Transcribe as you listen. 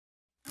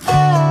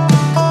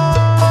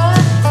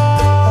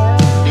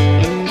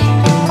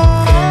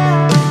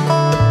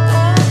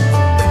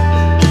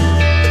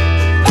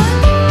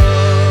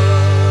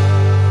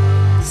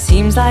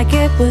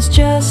it was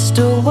just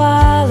a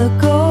while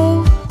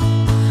ago.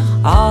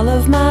 All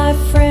of my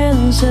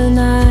friends and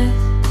I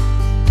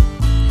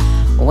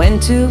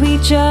went to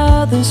each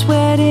other's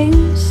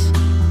weddings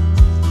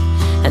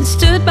and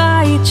stood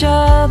by each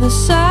other's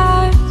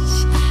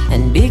sides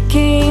and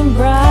became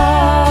brides.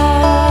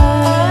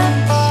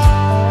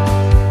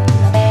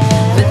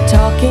 But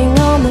talking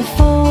on the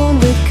phone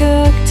with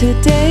Kirk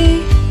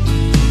today,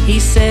 he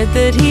said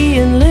that he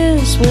and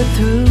Liz were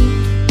through.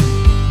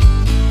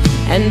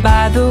 And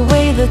by the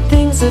way that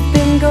things have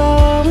been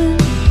going,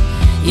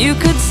 you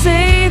could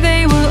say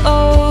they were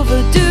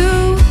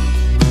overdue.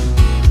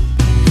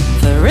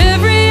 For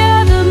every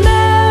other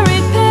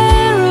married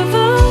pair of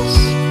us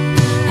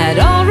had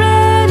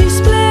already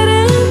split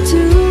in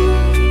two,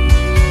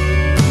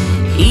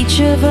 each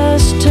of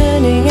us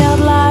turning out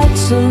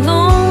lights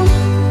alone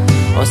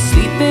or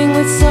sleeping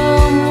with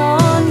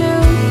someone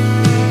new.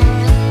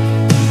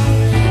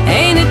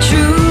 Ain't it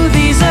true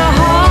these are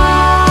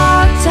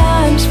hard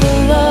times for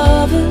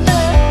lovers?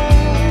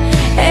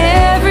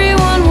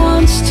 Everyone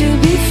wants to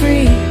be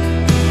free.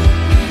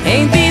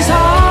 Ain't these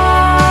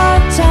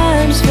hard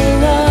times for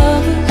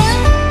lovers?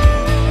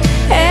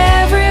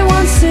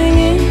 Everyone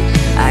singing,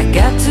 I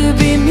got to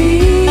be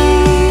me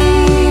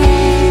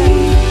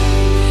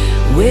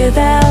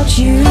without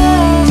you.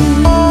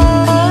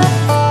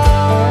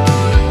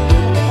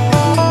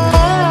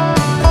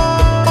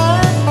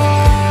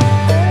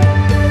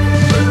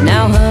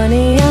 Now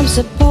honey, I'm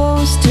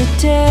supposed to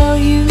tell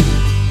you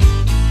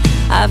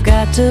I've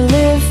got to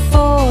live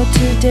for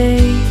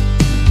today.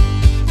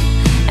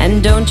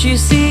 And don't you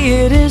see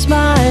it is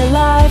my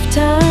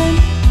lifetime?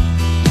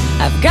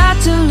 I've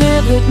got to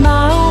live it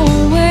my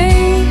own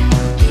way.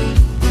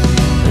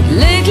 But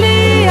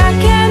lately I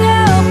can't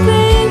help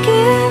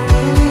thinking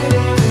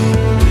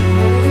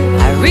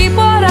I reap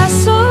what I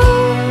sow.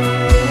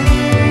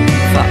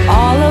 For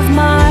all of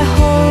my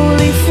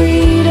holy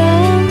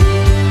freedom,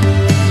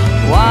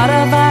 what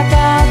have I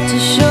got to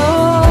show?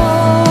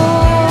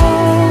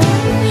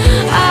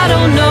 I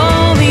don't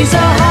know, these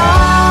are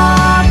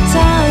hard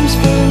times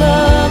for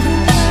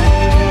lovers.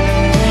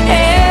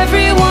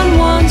 Everyone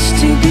wants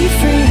to be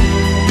free.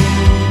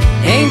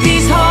 Ain't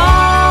these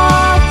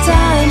hard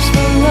times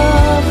for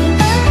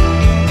lovers?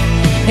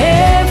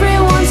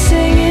 Everyone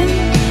singing,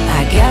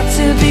 I got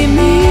to be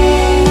me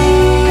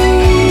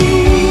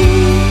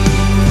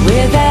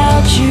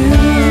without you.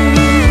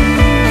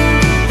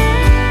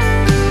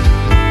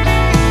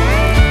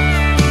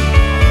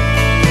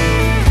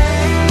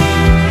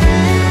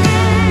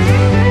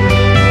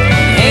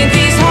 Ain't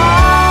these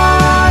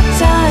hard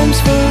times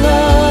for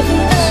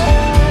lovers?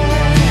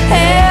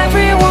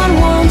 Everyone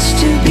wants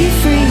to be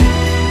free.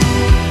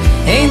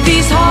 Ain't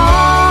these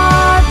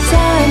hard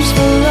times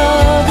for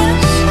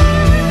lovers?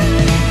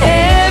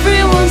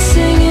 Everyone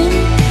singing,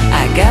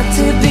 I got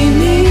to be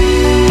me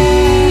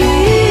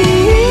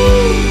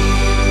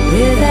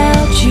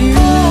without you.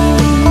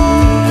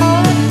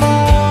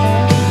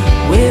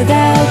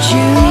 Without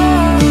you.